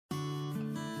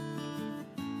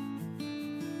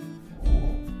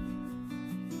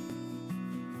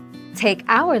Take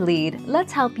our lead,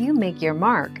 let's help you make your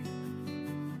mark.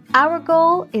 Our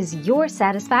goal is your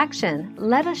satisfaction.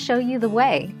 Let us show you the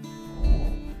way.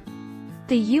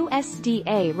 The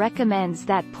USDA recommends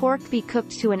that pork be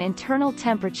cooked to an internal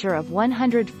temperature of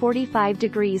 145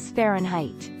 degrees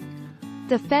Fahrenheit.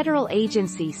 The federal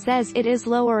agency says it is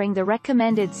lowering the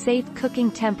recommended safe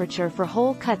cooking temperature for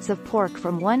whole cuts of pork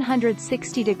from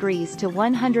 160 degrees to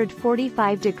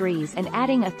 145 degrees and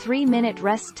adding a 3-minute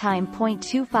rest time.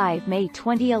 25 May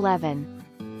 2011.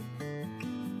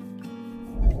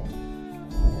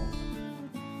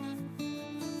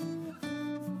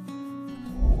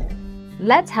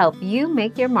 Let's help you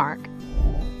make your mark.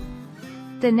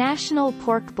 The National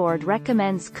Pork Board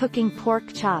recommends cooking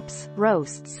pork chops,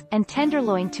 roasts, and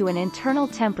tenderloin to an internal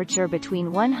temperature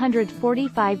between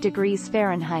 145 degrees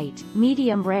Fahrenheit,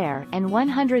 medium rare, and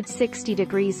 160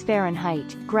 degrees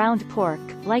Fahrenheit. Ground pork,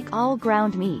 like all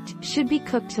ground meat, should be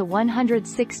cooked to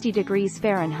 160 degrees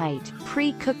Fahrenheit.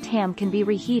 Pre-cooked ham can be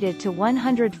reheated to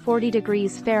 140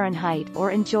 degrees Fahrenheit or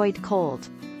enjoyed cold.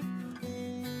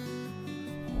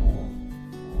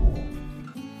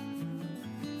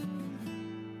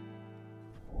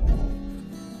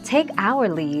 Take our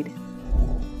lead.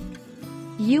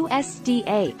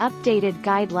 USDA updated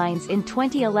guidelines in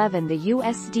 2011. The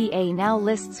USDA now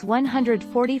lists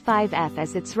 145°F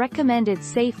as its recommended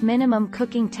safe minimum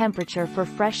cooking temperature for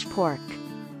fresh pork.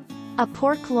 A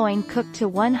pork loin cooked to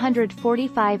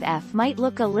 145°F might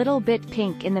look a little bit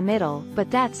pink in the middle,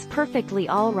 but that's perfectly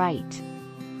all right.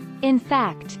 In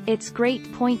fact, it's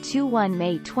great. 21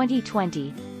 May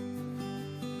 2020.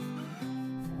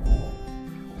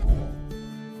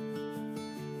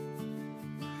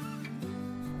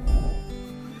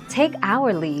 Take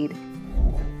our lead.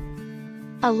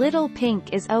 A little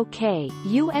pink is okay.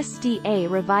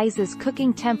 USDA revises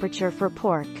cooking temperature for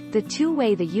pork. The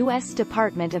two-way the U.S.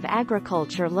 Department of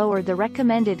Agriculture lowered the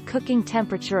recommended cooking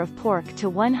temperature of pork to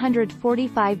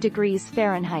 145 degrees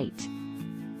Fahrenheit.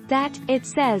 That, it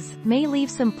says, may leave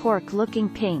some pork looking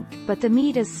pink, but the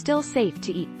meat is still safe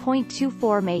to eat.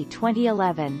 24 May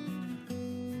 2011.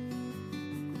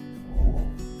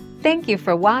 Thank you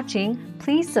for watching.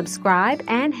 Please subscribe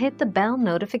and hit the bell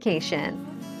notification.